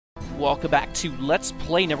Welcome back to Let's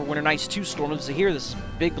Play Neverwinter Nights 2 Storm of Zehir. This is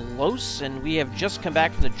Big Los, and we have just come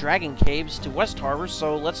back from the Dragon Caves to West Harbor,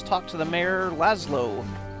 so let's talk to the mayor, Lazlo.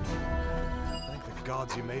 Thank the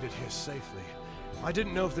gods you made it here safely. I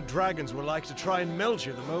didn't know if the dragons were like to try and melt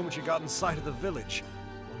you the moment you got in sight of the village.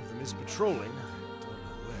 One of them is patrolling. Don't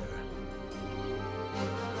know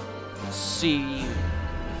where. Let's see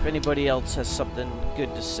if anybody else has something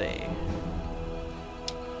good to say.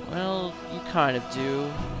 Well, you kind of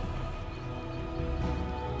do.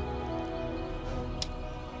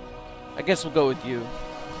 I guess we'll go with you.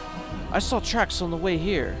 I saw tracks on the way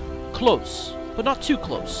here. Close, but not too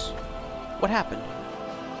close. What happened?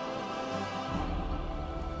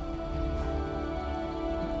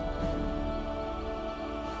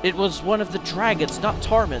 It was one of the dragons, not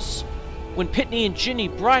Tarmas. When Pitney and Ginny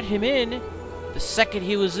brought him in, the second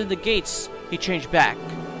he was in the gates, he changed back.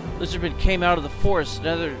 Lizardmen came out of the forest,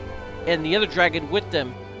 and the other dragon with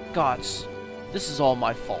them. Gods, this is all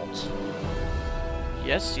my fault.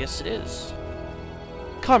 Yes, it is.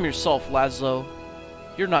 Calm yourself, Lazlo.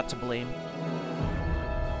 You're not to blame.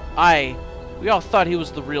 We all thought he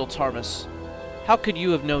was the real Tarmas. How could you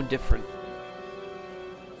have known different?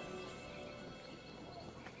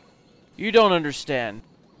 You don't understand.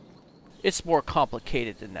 It's more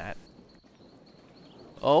complicated than that.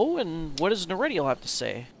 Oh, and what does Neredial have to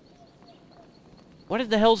say? What in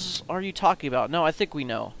the hells are you talking about? No, I think we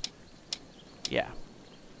know. Yeah.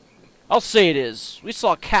 I'll say it is. We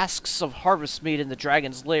saw casks of Harvest Mead in the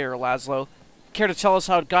dragon's lair, Lazlo. Care to tell us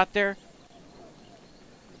how it got there?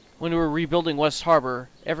 When we were rebuilding West Harbor,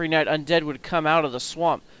 every night undead would come out of the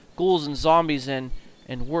swamp. Ghouls and zombies and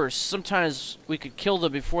worse. Sometimes we could kill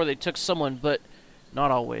them before they took someone, but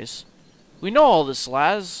not always. We know all this,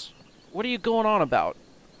 Laz. What are you going on about?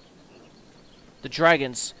 The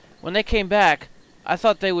dragons. When they came back, I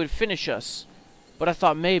thought they would finish us. But I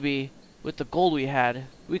thought maybe, with the gold we had,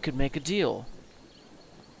 we could make a deal.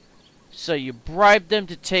 So you bribed them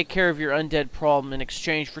to take care of your undead problem in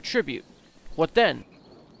exchange for tribute. What then?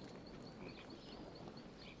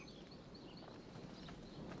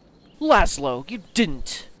 Lazlo, you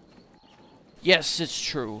didn't. Yes, it's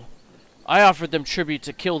true. I offered them tribute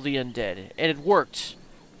to kill the undead, and it worked.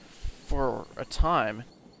 For a time.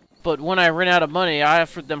 But when I ran out of money, I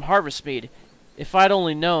offered them Harvest Mead. If I'd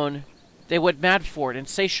only known, they went mad for it,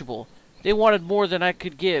 insatiable. They wanted more than I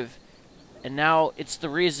could give, and now it's the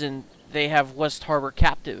reason they have West Harbor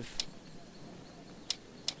captive.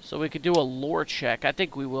 So we could do a lore check. I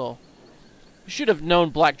think we will. We should have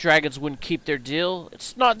known black dragons wouldn't keep their deal.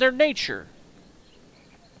 It's not their nature.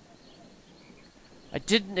 I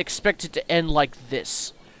didn't expect it to end like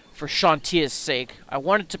this. For Shantia's sake, I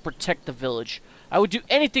wanted to protect the village. I would do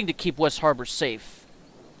anything to keep West Harbor safe.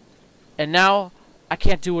 And now, I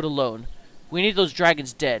can't do it alone. We need those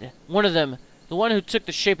dragons dead. One of them, the one who took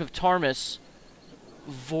the shape of Tarmas,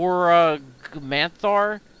 Voarag,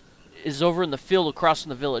 is over in the field across from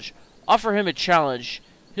the village. Offer him a challenge.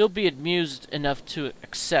 He'll be amused enough to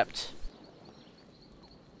accept.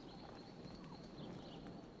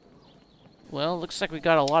 Well, looks like we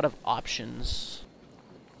got a lot of options.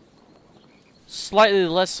 Slightly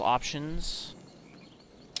less options.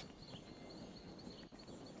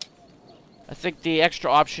 I think the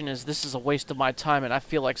extra option is this is a waste of my time, and I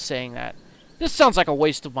feel like saying that. This sounds like a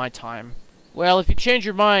waste of my time. Well, if you change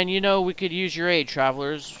your mind, you know we could use your aid,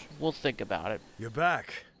 travelers. We'll think about it. You're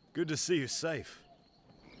back. Good to see you safe.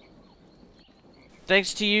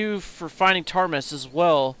 Thanks to you for finding Tarmas as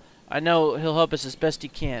well. I know he'll help us as best he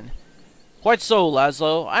can. Quite so,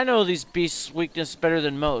 Lazlo. I know these beasts' weakness better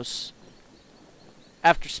than most.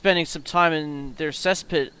 After spending some time in their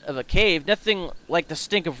cesspit of a cave, nothing like the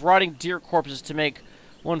stink of rotting deer corpses to make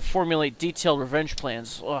one formulate detailed revenge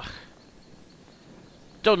plans. Ugh.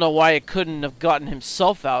 Don't know why it couldn't have gotten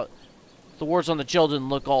himself out. The wards on the jail didn't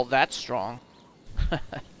look all that strong.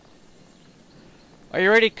 Are you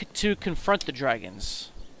ready to confront the dragons?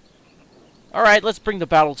 Alright, let's bring the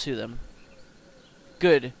battle to them.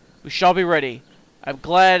 Good. We shall be ready. I'm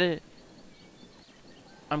glad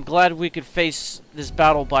we could face this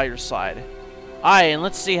battle by your side. Aye, and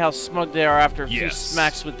let's see how smug they are after a few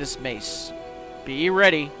smacks with this mace. Be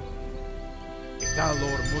ready.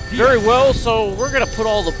 Very well, so we're gonna put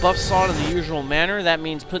all the buffs on in the usual manner. That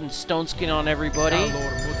means putting stone skin on everybody.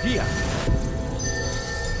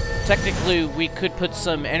 Technically, we could put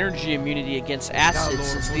some energy immunity against acid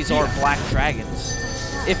since these are black dragons.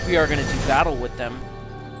 If we are gonna do battle with them.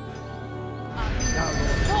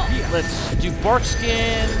 Let's do bark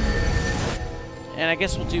skin. And I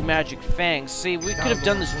guess we'll do magic fangs. See, we could have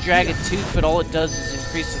done this jagged tooth, but all it does is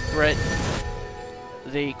increase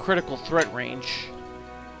the critical threat range.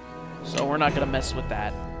 So we're not gonna mess with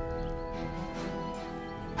that.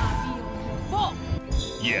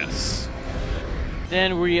 Yes.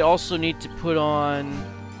 Then we also need to put on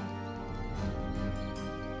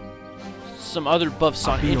some other buffs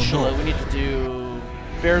on Insula. We need to do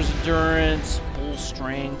Bear's Endurance, Bull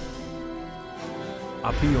Strength.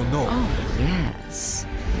 Oh, yes.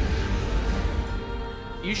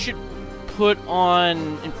 You should put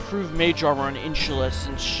on Improved Mage Armor on Insula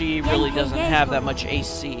since she really doesn't have that much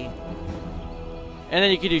AC. And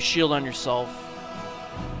then you can do Shield on yourself.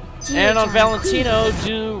 And on Valentino,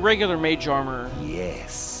 do regular Mage Armor.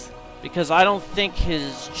 Yes. Because I don't think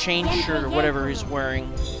his chain shirt or whatever he's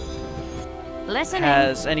wearing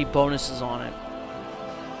has any bonuses on it.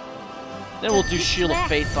 Then we'll do Shield of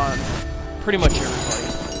Faith on pretty much everybody.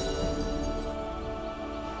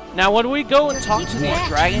 Now, when we go and talk to these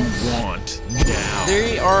dragons,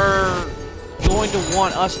 they are going to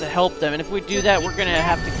want us to help them. And if we do that, we're going to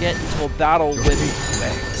have to get into a battle with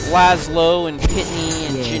Lazlo and Pitney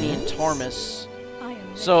and Ginny and Tarmas.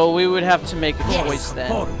 So we would have to make a choice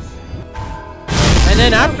then. And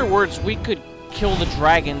then afterwards, we could kill the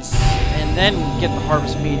dragons and then get the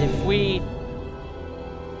Harvest Mead. If we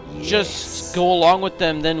just go along with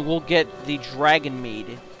them, then we'll get the Dragon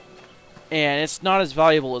Mead. And it's not as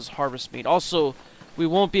valuable as Harvest Mead. Also, we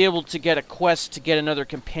won't be able to get a quest to get another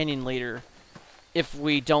companion leader if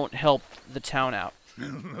we don't help the town out.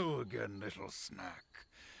 Hello again, little snack.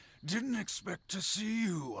 Didn't expect to see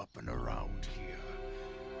you up and around here.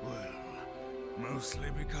 Well, mostly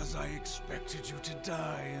because I expected you to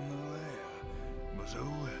die in the lair. But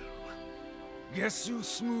oh well. Guess you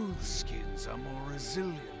smooth skins are more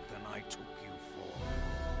resilient than I took you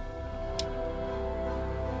for.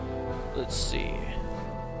 Let's see.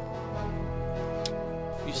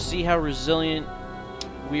 You see how resilient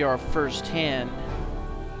we are firsthand.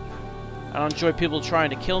 I don't enjoy people trying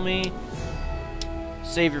to kill me.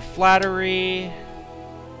 Save your flattery.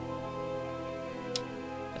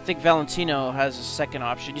 I think Valentino has a second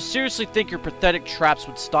option. You seriously think your pathetic traps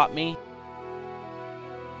would stop me?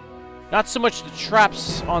 Not so much the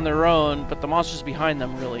traps on their own, but the monsters behind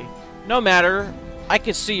them, really. No matter. I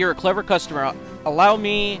can see you're a clever customer. Allow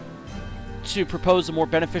me to propose a more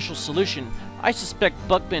beneficial solution. I suspect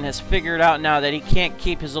Buckman has figured out now that he can't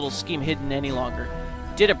keep his little scheme hidden any longer.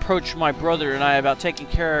 He did approach my brother and I about taking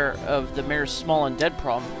care of the mayor's small undead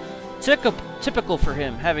problem. Typical for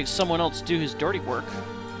him, having someone else do his dirty work.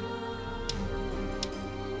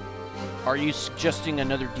 Are you suggesting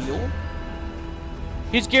another deal?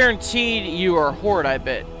 He's guaranteed you are a horde, I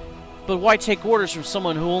bet. But why take orders from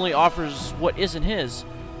someone who only offers what isn't his?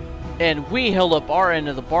 And we held up our end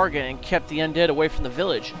of the bargain and kept the undead away from the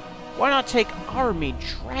village. Why not take our mead,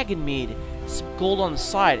 Dragon Mead, some gold on the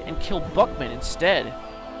side, and kill Buckman instead?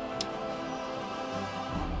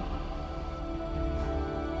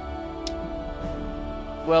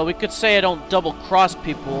 Well, we could say I don't double-cross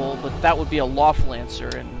people, but that would be a lawful answer,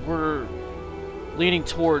 and we're leaning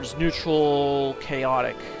towards neutral,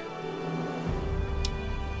 chaotic.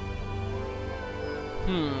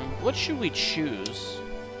 What should we choose?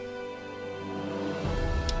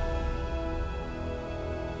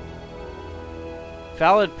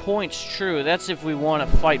 Valid points, true. That's if we want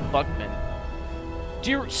to fight Buckman.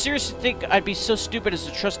 Do you seriously think I'd be so stupid as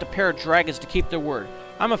to trust a pair of dragons to keep their word?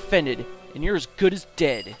 I'm offended, and you're as good as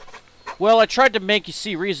dead. Well, I tried to make you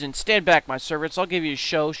see reason. Stand back, my servants. I'll give you a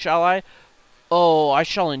show, shall I? Oh, I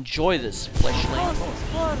shall enjoy this,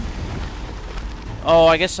 fleshling. Oh,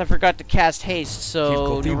 I guess I forgot to cast haste,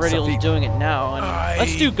 so Noridial's doing it now. And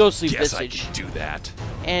let's do Ghostly Visage. I can do that.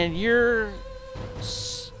 And you're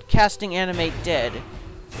casting Animate Dead.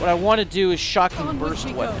 What I want to do is Shocking Burst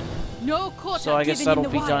Weapon. So I guess that'll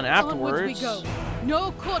be done afterwards.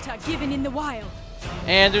 No quarter given in the wild.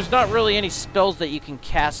 And there's not really any spells that you can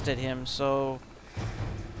cast at him, so...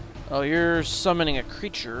 Oh, you're summoning a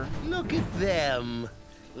creature. Look at them.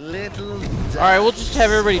 Little... Alright, we'll just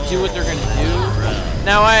have everybody do what they're gonna do.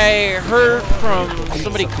 Now, I heard from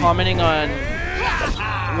somebody commenting on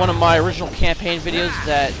one of my original campaign videos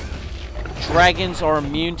that dragons are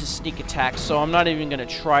immune to sneak attacks, so I'm not even gonna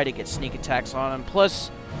try to get sneak attacks on him. Plus,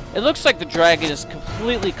 it looks like the dragon is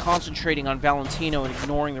completely concentrating on Valentino and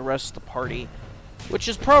ignoring the rest of the party, which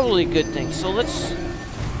is probably a good thing. So let's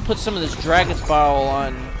put some of this dragon's bile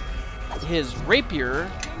on his rapier,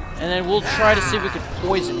 and then we'll try to see if we can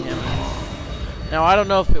poison him. Now, I don't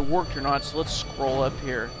know if it worked or not, so let's scroll up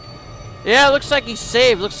here. Yeah, it looks like he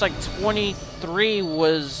saved. Looks like 23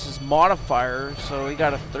 was his modifier, so he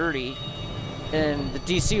got a 30. And the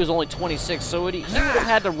DC was only 26, so he would have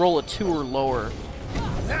had to roll a 2 or lower.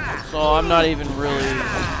 So I'm not even really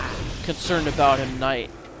concerned about him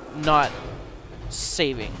not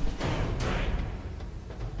saving.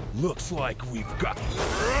 Looks like we've got...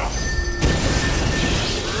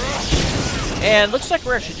 And looks like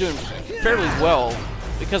we're actually doing fairly well,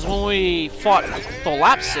 because when we fought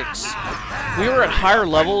Tholapsix, we were at higher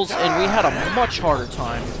levels and we had a much harder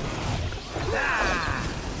time.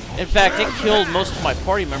 In fact, it killed most of my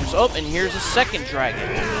party members. Oh, and here's a second dragon.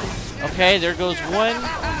 Okay, there goes one.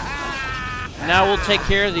 Now we'll take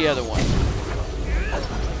care of the other one.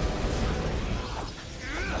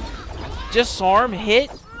 Disarm,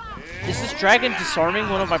 hit? Is this dragon disarming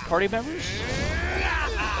one of my party members?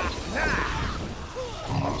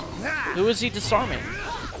 Who is he disarming?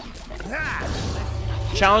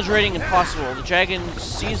 Challenge rating impossible. The dragon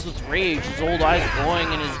seized with rage, his old eyes glowing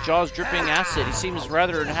and his jaws dripping acid. He seems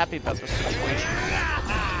rather unhappy about the situation.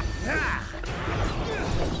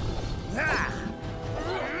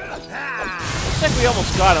 Looks like we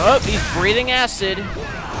almost got him. Oh, he's breathing acid.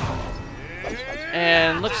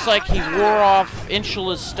 And looks like he wore off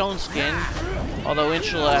Insula's stone skin. Although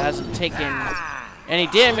Insula hasn't taken any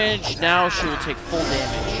damage, now she will take full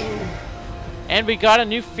damage. And we got a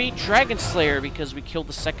new feat, Dragon Slayer, because we killed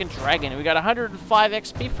the second dragon. And we got 105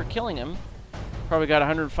 XP for killing him. Probably got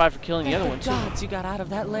 105 for killing the other one, too. Gods, you got out of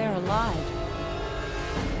that lair alive.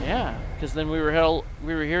 Yeah, because then we were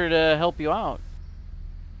here to help you out.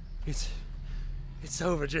 It's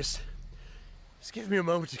over. Just give me a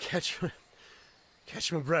moment to catch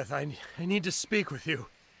my breath. I need to speak with you.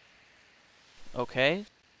 Okay.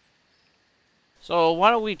 So why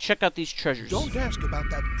don't we check out these treasures? Don't ask about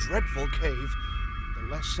that dreadful cave. The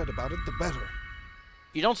less said about it, the better.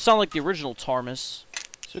 You don't sound like the original Tarmas.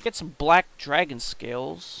 So we get some black dragon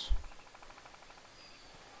scales.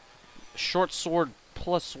 Short sword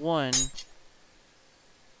 +1.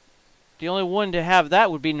 The only one to have that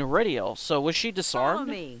would be Nerediel. So was she disarmed?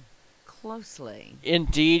 Follow me closely.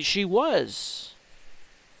 Indeed she was.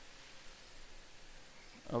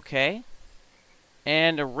 Okay.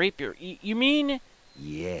 And a rapier. You mean...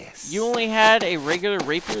 Yes. You only had a regular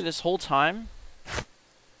rapier this whole time?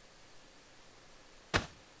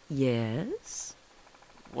 Yes?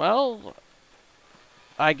 Well,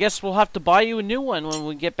 I guess we'll have to buy you a new one when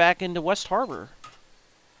we get back into West Harbor.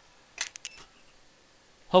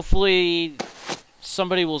 Hopefully,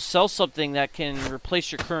 somebody will sell something that can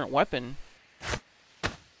replace your current weapon.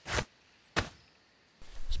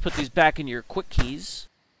 Let's put these back into your quick keys.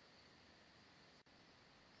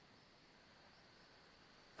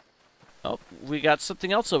 Oh, we got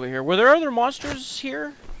something else over here. Were there other monsters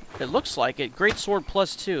here? It looks like it. Great sword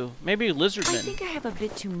 +2. Maybe lizardmen. I think I have a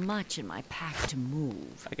bit too much in my pack to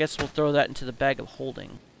move. I guess we'll throw that into the bag of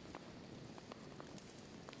holding.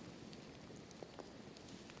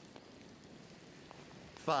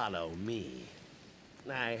 Follow me.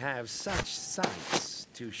 I have such sights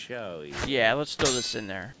to show you. Yeah, let's throw this in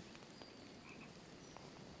there.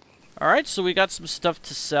 Alright, so we got some stuff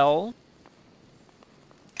to sell.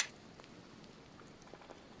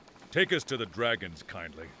 Take us to the dragons,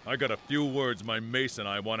 kindly. I got a few words my mace and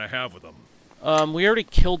I want to have with them. We already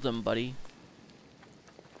killed them, buddy.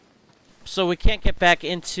 So we can't get back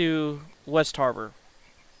into West Harbor.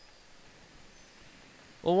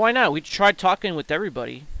 Well, why not? We tried talking with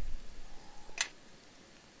everybody.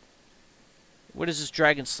 What does this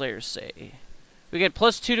Dragon Slayer say? We get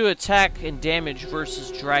 +2 to attack and damage versus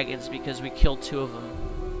dragons because we killed 2 of them.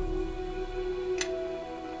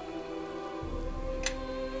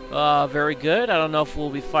 Very good. I don't know if we'll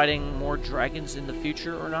be fighting more dragons in the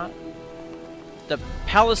future or not. The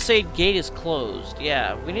palisade gate is closed.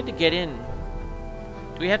 Yeah, we need to get in.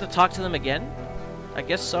 Do we have to talk to them again? I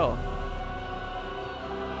guess so.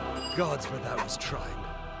 Gods, but that was trying.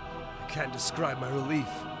 I can't describe my relief.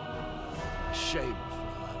 My shame for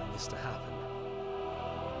allowing this to happen.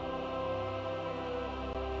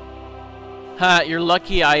 Ha, you're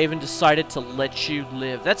lucky I even decided to let you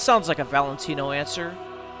live. That sounds like a Valentino answer.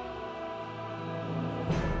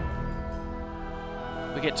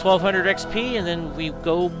 We get 1200 XP, and then we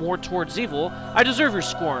go more towards evil. I deserve your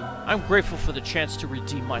scorn. I'm grateful for the chance to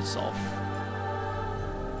redeem myself.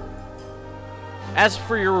 As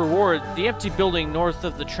for your reward, the empty building north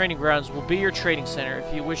of the training grounds will be your trading center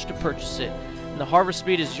if you wish to purchase it, and the Harvest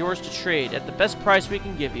Mead is yours to trade at the best price we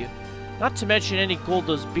can give you. Not to mention any gold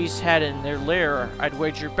those beasts had in their lair, I'd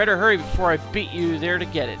wager. Better hurry before I beat you there to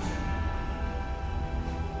get it.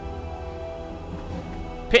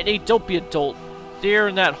 Pitney, don't be a dolt. There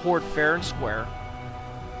in that horde fair and square.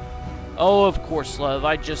 Oh, of course, love.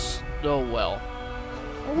 Oh, well.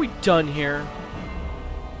 Are we done here?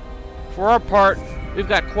 For our part, we've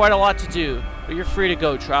got quite a lot to do, but you're free to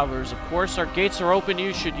go, travelers. Of course, our gates are open to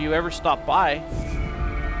you should you ever stop by.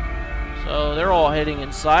 So they're all heading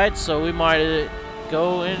inside, so we might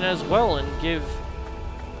go in as well and give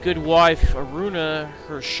Goodwife Aruna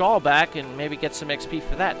her shawl back and maybe get some XP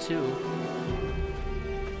for that too.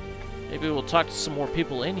 Maybe we'll talk to some more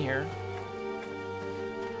people in here.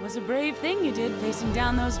 Was a brave thing you did facing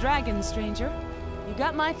down those dragons, stranger. You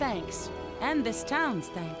got my thanks. And this town's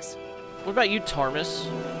thanks. What about you, Tarmas?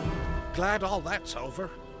 Glad all that's over.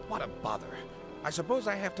 What a bother. I suppose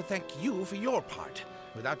I have to thank you for your part.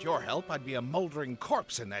 Without your help, I'd be a moldering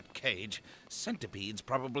corpse in that cage. Centipedes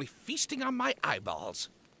probably feasting on my eyeballs.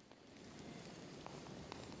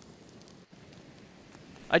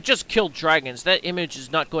 I just killed dragons. That image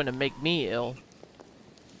is not going to make me ill.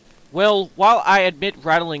 Well, while I admit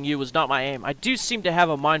rattling you was not my aim, I do seem to have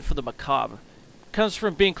a mind for the macabre. Comes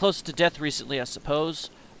from being close to death recently, I suppose.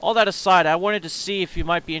 All that aside, I wanted to see if you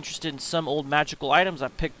might be interested in some old magical items I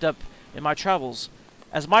picked up in my travels.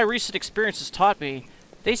 As my recent experiences taught me,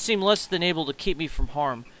 they seem less than able to keep me from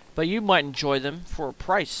harm, but you might enjoy them for a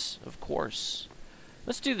price, of course.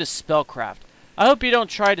 Let's do this spellcraft. I hope you don't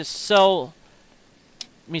try to sell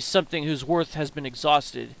me something whose worth has been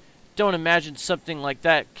exhausted. Don't imagine something like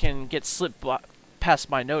that can get slipped past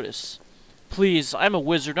my notice. Please, I'm a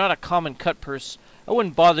wizard, not a common cut purse. I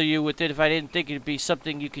wouldn't bother you with it if I didn't think it'd be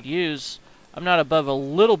something you could use. I'm not above a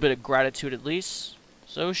little bit of gratitude at least.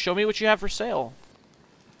 So show me what you have for sale.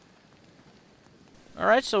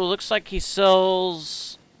 Alright, so it looks like he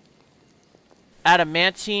sells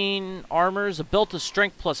adamantine armors, a belt of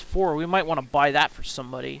strength +4. We might want to buy that for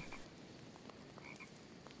somebody.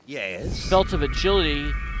 Yes? Belt of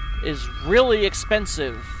agility is really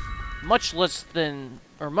expensive. Much less than,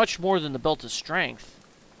 or much more than the belt of strength.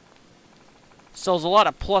 Sells a lot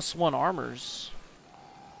of +1 armors.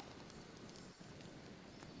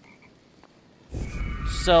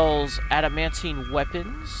 Sells adamantine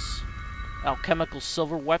weapons. Alchemical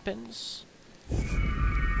silver weapons.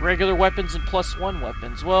 Regular weapons and +1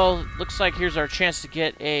 weapons. Well, looks like here's our chance to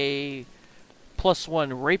get a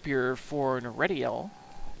 +1 rapier for Nerediel.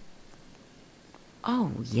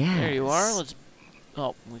 Oh, yes. There you are. Let's...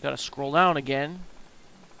 Oh, we gotta scroll down again.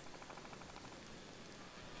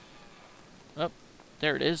 Oh,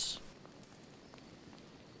 there it is.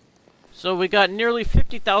 So we got nearly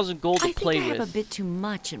 50,000 gold to play with. I think I have a bit too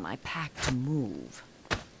much in my pack to move.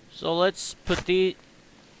 So let's put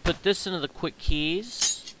this into the quick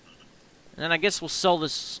keys. And then I guess we'll sell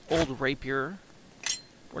this old rapier.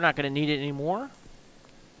 We're not gonna need it anymore.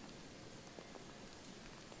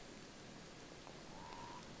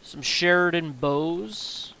 Some Sheridan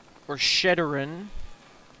bows. Or Shedderin.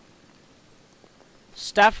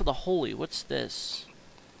 Staff of the Holy. What's this?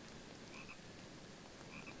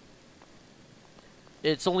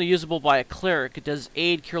 It's only usable by a cleric. It does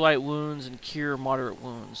aid, cure light wounds, and cure moderate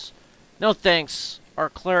wounds. No thanks. Our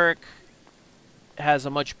cleric has a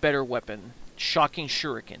much better weapon. Shocking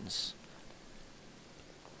shurikens.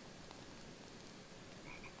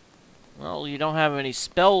 Well, you don't have any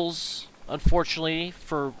spells, unfortunately,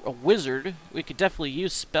 for a wizard. We could definitely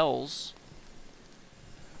use spells.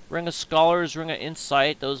 Ring of Scholars, Ring of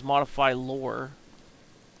Insight. Those modify lore.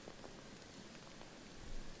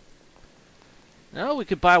 No, we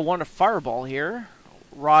could buy one of Fireball here.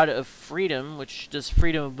 Rod of Freedom, which does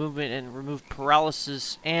freedom of movement and remove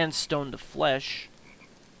paralysis and stone to flesh.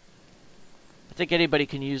 I think anybody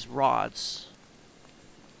can use rods.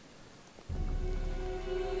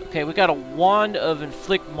 Okay, we got a Wand of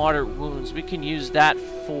Inflict Moderate Wounds. We can use that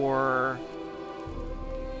for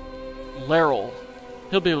Laryl.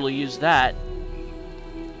 He'll be able to use that.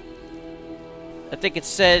 I think it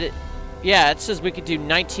said... Yeah, it says we could do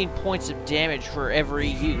 19 points of damage for every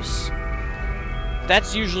use.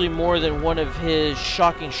 That's usually more than one of his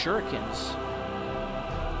shocking shurikens.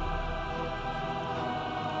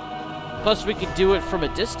 Plus, we could do it from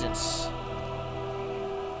a distance.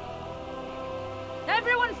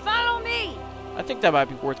 Everyone follow me! I think that might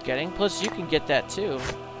be worth getting. Plus, you can get that too.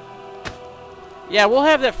 Yeah, we'll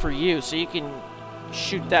have that for you, so you can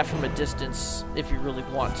shoot that from a distance if you really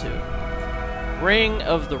want to. Ring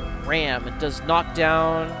of the Ram. It does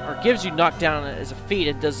knockdown, or gives you knockdown as a feat.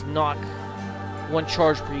 It does knock 1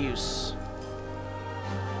 charge per use.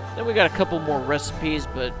 Then we got a couple more recipes,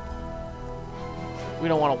 but we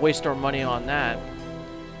don't want to waste our money on that.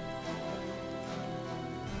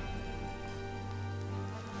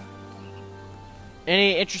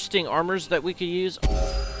 Any interesting armors that we could use?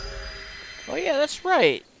 Oh yeah, that's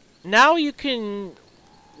right. Now you can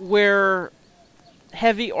wear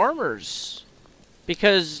heavy armors.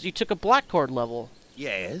 Because you took a black card level.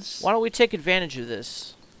 Yes? Why don't we take advantage of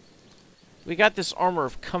this? We got this armor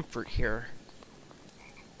of comfort here.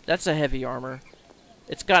 That's a heavy armor.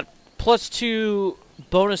 It's got +2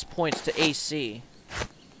 bonus points to AC.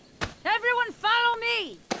 Everyone follow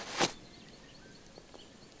me!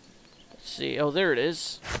 Let's see. Oh, there it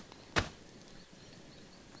is.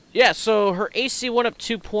 Yeah, so her AC went up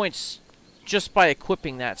 2 points just by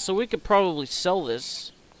equipping that. So we could probably sell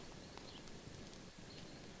this.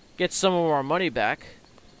 Get some of our money back.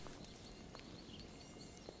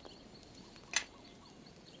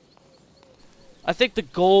 I think the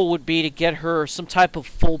goal would be to get her some type of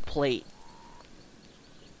full plate.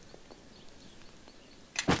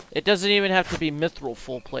 It doesn't even have to be mithril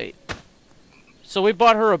full plate. So we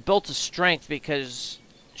bought her a belt of strength because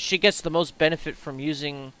she gets the most benefit from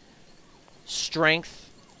using strength.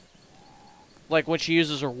 Like when she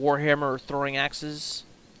uses her warhammer or throwing axes.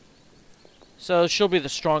 So she'll be the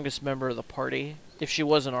strongest member of the party. If she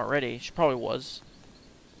wasn't already. She probably was.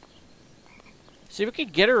 See, we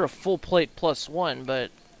could get her a full plate +1,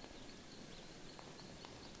 but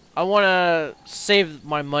I want to save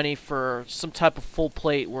my money for some type of full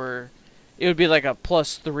plate where it would be like a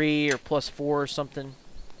 +3 or +4 or something.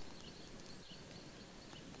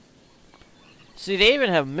 See, they even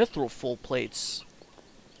have mithril full plates.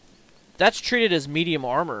 That's treated as medium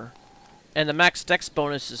armor, and the max dex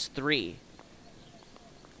bonus is 3.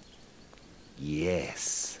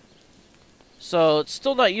 Yes. So it's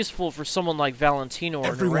still not useful for someone like Valentino or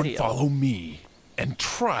Everyone Neredio. follow me and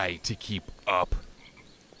try to keep up.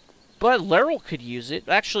 But Laryl could use it.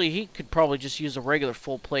 Actually, he could probably just use a regular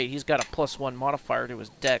full plate. He's got a +1 modifier to his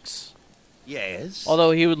dex. Yes.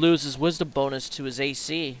 Although he would lose his wisdom bonus to his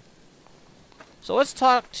AC. So let's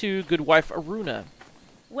talk to Goodwife Aruna.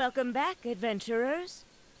 Welcome back, adventurers.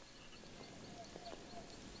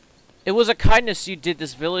 It was a kindness you did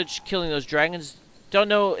this village, killing those dragons. Don't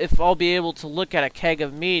know if I'll be able to look at a keg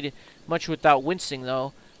of mead much without wincing,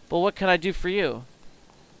 though. But what can I do for you?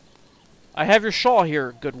 I have your shawl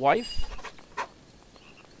here, good wife.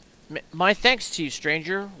 My thanks to you,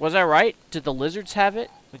 stranger. Was I right? Did the lizards have it?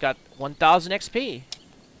 We got 1,000 XP.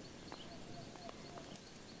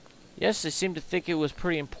 Yes, they seem to think it was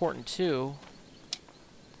pretty important, too.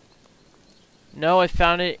 No, I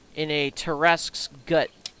found it in a Tarrasque's gut.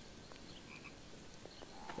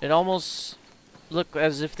 It almost looked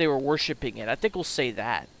as if they were worshipping it. I think we'll say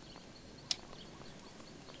that.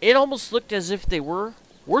 It almost looked as if they were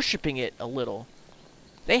worshipping it a little.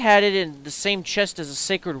 They had it in the same chest as a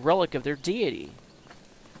sacred relic of their deity.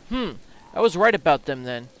 I was right about them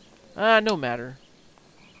then. No matter.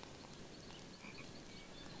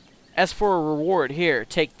 As for a reward, here,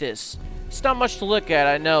 take this. It's not much to look at,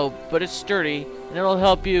 I know, but it's sturdy, and it'll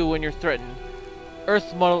help you when you're threatened.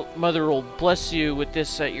 Earth Mother will bless you with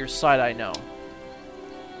this at your side, I know.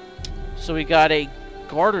 So we got a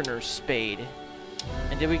gardener's spade.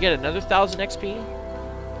 And did we get another 1,000 XP?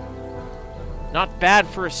 Not bad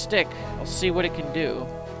for a stick. I'll see what it can do.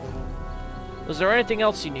 Was there anything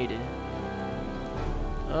else you needed?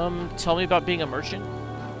 Tell me about being a merchant.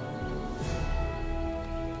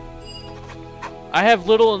 I have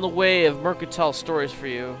little in the way of mercantile stories for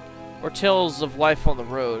you, or tales of life on the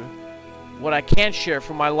road. What I can share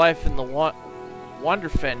from my life in the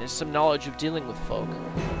Wanderfen is some knowledge of dealing with folk.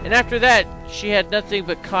 And after that, she had nothing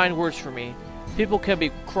but kind words for me. People can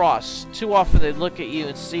be cross. Too often they look at you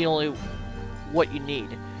and see only what you need.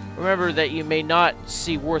 Remember that you may not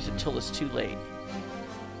see worth until it's too late.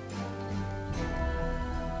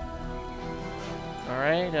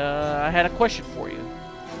 Alright, I had a question for you.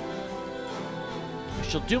 I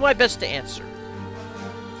shall do my best to answer.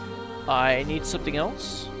 I need something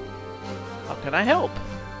else? How can I help?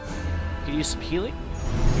 Could use some healing?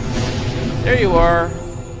 There you are.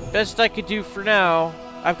 Best I could do for now.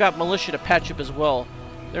 I've got militia to patch up as well.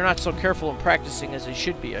 They're not so careful in practicing as they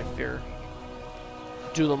should be, I fear.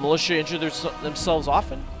 Do the militia injure themselves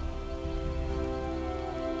often?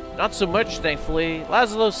 Not so much, thankfully.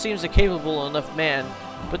 Lazlo seems a capable enough man,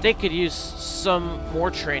 but they could use some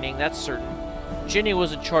more training, that's certain. Ginny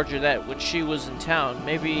was in charge of that when she was in town.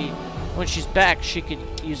 Maybe when she's back, she could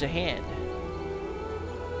use a hand.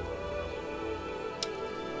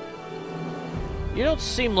 You don't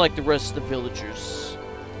seem like the rest of the villagers.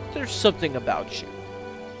 There's something about you.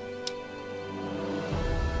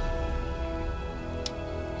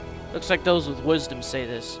 Looks like those with wisdom say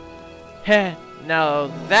this. Heh, now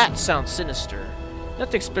that sounds sinister.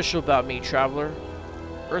 Nothing special about me, traveler.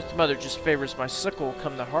 Earth Mother just favors my sickle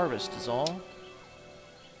come the harvest is all.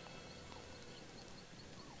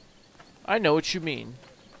 I know what you mean.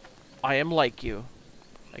 I am like you.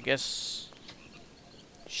 I guess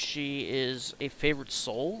she is a favorite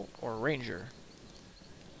soul or ranger.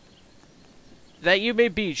 That you may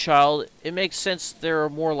be, child. It makes sense there are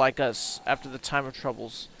more like us after the time of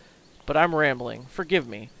troubles. but I'm rambling. Forgive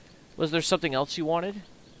me. Was there something else you wanted?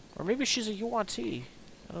 Or maybe she's a yuan-ti.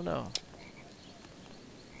 I don't know.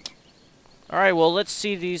 Alright, well, let's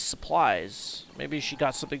see these supplies. Maybe she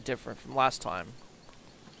got something different from last time.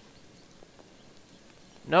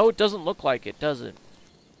 No, it doesn't look like it, does it?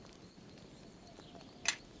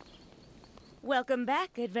 Welcome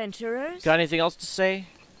back, adventurers. Got anything else to say?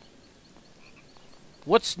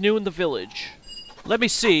 What's new in the village? Let me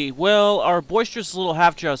see. Well, our boisterous little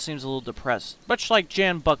half-drow seems a little depressed. Much like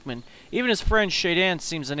Jan Buckman, even his friend Shadan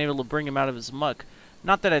seems unable to bring him out of his muck.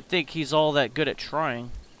 Not that I think he's all that good at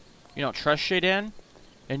trying. You don't trust Shadan?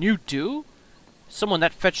 And you do? Someone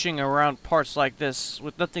that fetching around parts like this,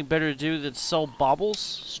 with nothing better to do than sell baubles?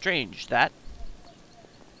 Strange, that.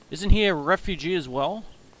 Isn't he a refugee as well?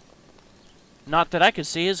 Not that I can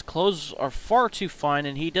see. His clothes are far too fine,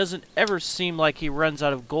 and he doesn't ever seem like he runs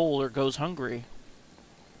out of gold or goes hungry.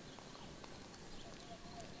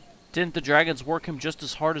 Didn't the dragons work him just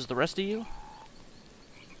as hard as the rest of you?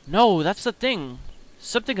 No, that's the thing.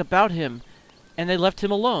 Something about him, and they left him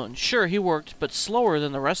alone. Sure, he worked, but slower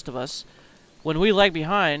than the rest of us. When we lagged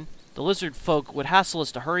behind, the lizardfolk would hassle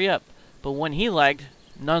us to hurry up, but when he lagged,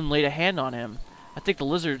 none laid a hand on him. I think the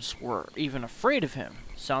lizards were even afraid of him.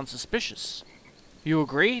 Sounds suspicious. You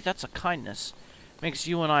agree? That's a kindness. Makes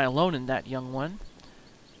you and I alone in that, young one.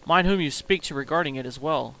 Mind whom you speak to regarding it as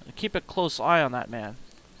well, and keep a close eye on that man.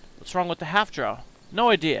 What's wrong with the half-drow?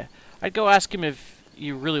 No idea. I'd go ask him if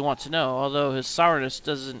you really want to know, although his sourness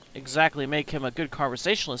doesn't exactly make him a good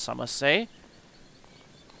conversationalist, I must say.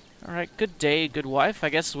 Alright, good day, good wife. I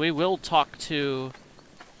guess we will talk to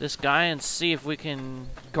this guy and see if we can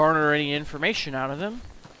garner any information out of him.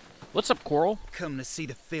 What's up, Quarrel? Come to see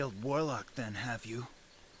the failed warlock then, have you?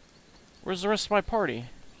 Where's the rest of my party?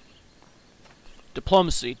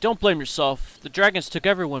 Diplomacy. Don't blame yourself. The dragons took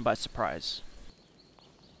everyone by surprise.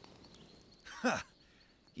 Ha!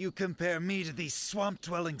 You compare me to these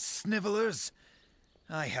swamp-dwelling snivelers?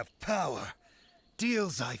 I have power.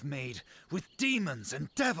 Deals I've made with demons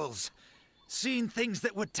and devils. Seen things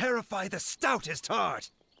that would terrify the stoutest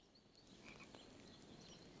heart.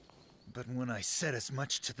 But when I said as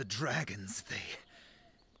much to the dragons,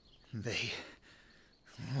 they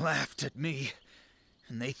laughed at me,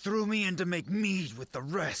 and they threw me in to make mead with the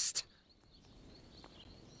rest.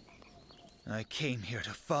 I came here to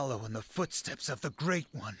follow in the footsteps of the Great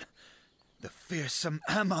One, the fearsome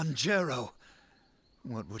Amonjero.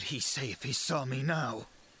 What would he say if he saw me now?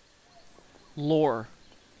 Lore.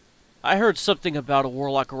 I heard something about a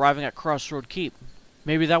warlock arriving at Crossroad Keep.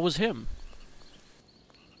 Maybe that was him.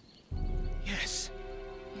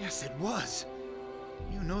 Yes, it was.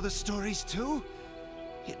 You know the stories too?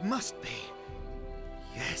 It must be.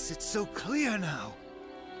 Yes, it's so clear now.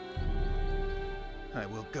 I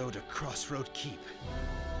will go to Crossroad Keep.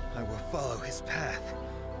 I will follow his path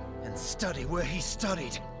and study where he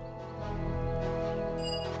studied.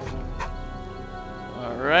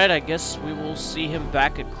 Alright, I guess we will see him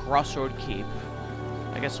back at Crossroad Keep.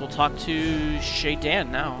 I guess we'll talk to Shadan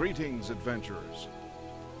now. Greetings, adventurers.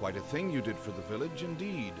 Quite a thing you did for the village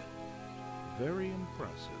indeed. Very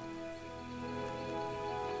impressive.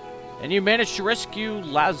 And you managed to rescue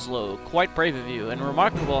Lazlo. Quite brave of you, and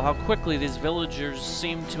remarkable how quickly these villagers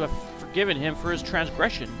seem to have forgiven him for his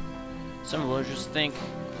transgression. Some villagers think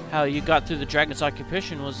how you got through the dragon's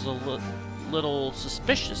occupation was a little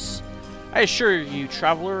suspicious. I assure you,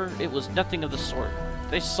 traveler, it was nothing of the sort.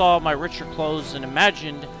 They saw my richer clothes and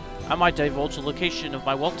imagined I might divulge the location of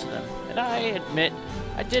my wealth to them, and I admit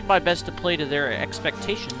I did my best to play to their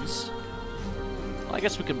expectations. Well, I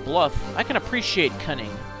guess we can bluff. I can appreciate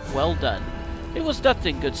cunning. Well done. It was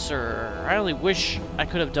nothing, good sir. I only wish I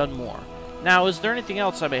could have done more. Now, is there anything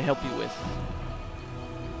else I may help you with?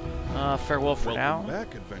 Farewell for now. Welcome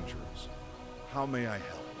back, adventurers. How may I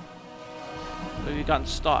help? What have you got in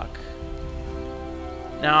stock?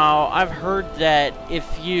 Now, I've heard that if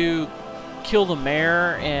you kill the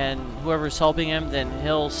mayor and whoever's helping him, then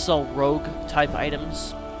he'll sell rogue-type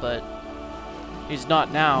items, but he's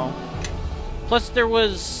not now. Plus, there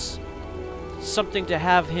was something to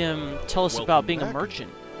have him tell us about being a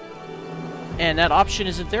merchant. And that option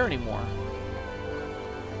isn't there anymore.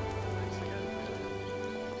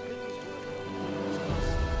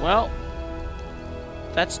 Well,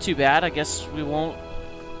 that's too bad. I guess we won't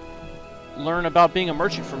learn about being a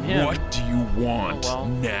merchant from him. What do you want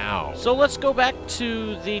now? So let's go back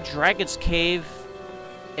to the Dragon's Cave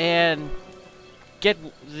and get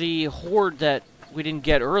the horde that we didn't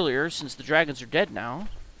get earlier, since the dragons are dead now.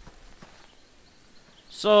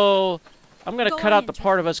 So I'm going to cut out the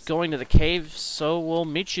part of us going to the cave, so we'll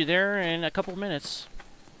meet you there in a couple minutes.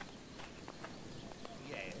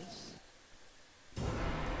 Yes?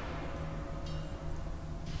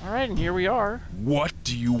 Alright, and here we are. What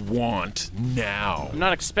do you want now? I'm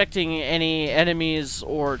not expecting any enemies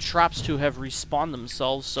or traps to have respawned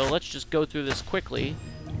themselves, so let's just go through this quickly.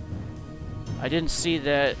 I didn't see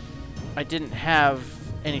that I didn't have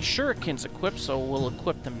any shurikens equipped, so we'll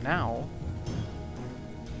equip them now.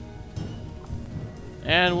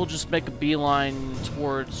 And we'll just make a beeline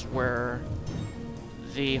towards where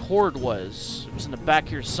the horde was. It was in the back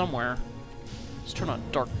here somewhere. Let's turn on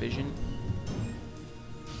dark vision.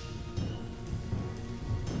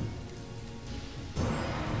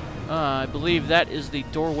 I believe that is the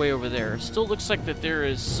doorway over there. Still looks like that there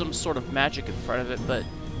is some sort of magic in front of it, but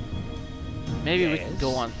maybe we can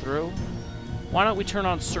go on through. Why don't we turn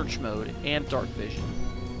on search mode and dark vision?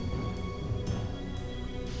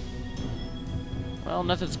 Well,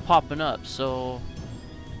 nothing's popping up, so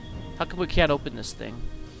how come we can't open this thing?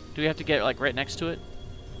 Do we have to get like right next to it?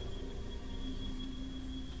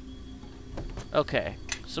 Okay,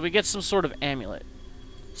 so we get some sort of amulet.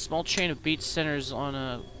 Small chain of beats centers on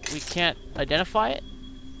a... We can't identify it?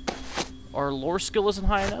 Our lore skill isn't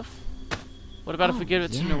high enough? What about if we give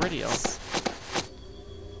it to Noridio?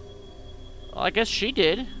 Well, I guess she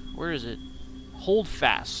did. Where is it? Hold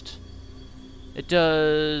fast. It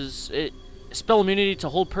does... Spell immunity to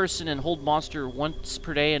hold person and hold monster once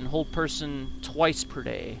per day and hold person twice per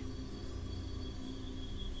day.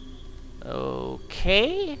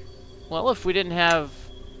 Okay. Well, if we didn't have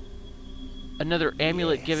another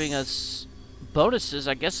amulet giving us bonuses,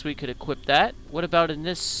 I guess we could equip that. What about in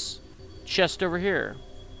this chest over here?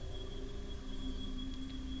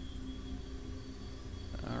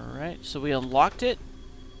 Alright, so we unlocked it.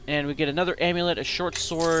 And we get another amulet, a short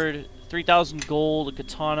sword, 3,000 gold, a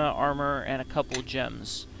katana, armor, and a couple of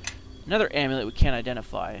gems. Another amulet we can't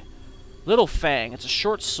identify. Little Fang. It's a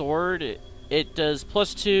short sword. It does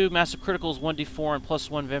 +2 massive criticals, 1d4, and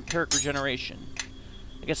 +1 vampiric regeneration.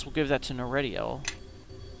 I guess we'll give that to Noridio.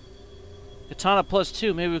 Katana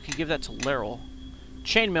 +2. Maybe we can give that to Laryl.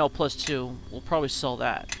 Chainmail +2. We'll probably sell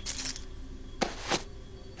that.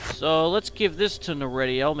 So let's give this to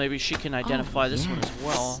Noridio. Maybe she can identify this one as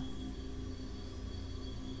well.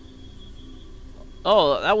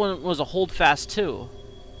 Oh, that one was a hold fast too.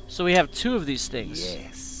 So we have 2 of these things.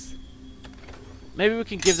 Yes. Maybe we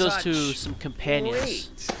can give those to some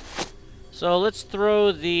companions. So let's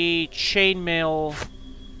throw the chainmail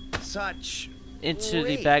into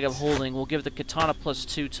the bag of holding. We'll give the katana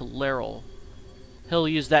 +2 to Laryl. He'll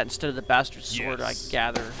use that instead of the bastard sword, I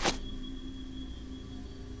gather.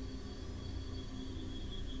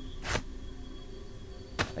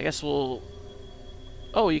 I guess we'll...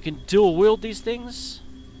 Oh, you can dual wield these things?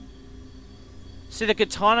 See, the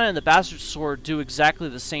katana and the bastard sword do exactly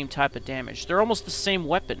the same type of damage. They're almost the same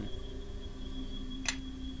weapon.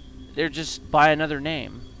 They're just by another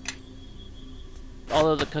name.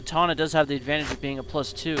 Although the katana does have the advantage of being a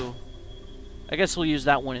 +2. I guess we'll use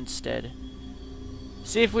that one instead.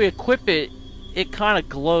 See, if we equip it, it kind of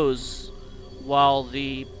glows, while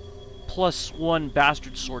the +1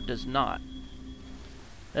 bastard sword does not.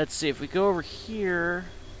 Let's see, if we go over here...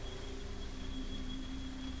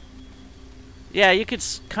 Yeah, you could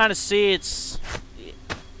kind of see it's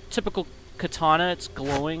typical katana, it's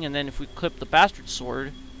glowing, and then if we clip the bastard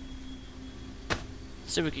sword...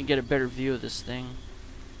 Let's see if we can get a better view of this thing.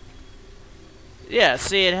 Yeah,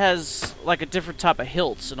 see, it has like a different type of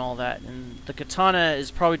hilts and all that, and the katana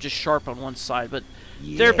is probably just sharp on one side, but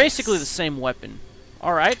they're basically the same weapon.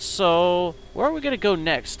 Alright, so where are we going to go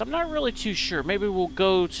next? I'm not really too sure. Maybe we'll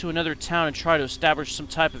go to another town and try to establish some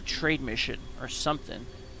type of trade mission or something.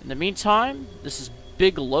 In the meantime, this is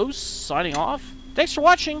Big Los signing off. Thanks for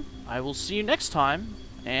watching. I will see you next time,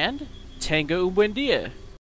 and Tango Buen Dia.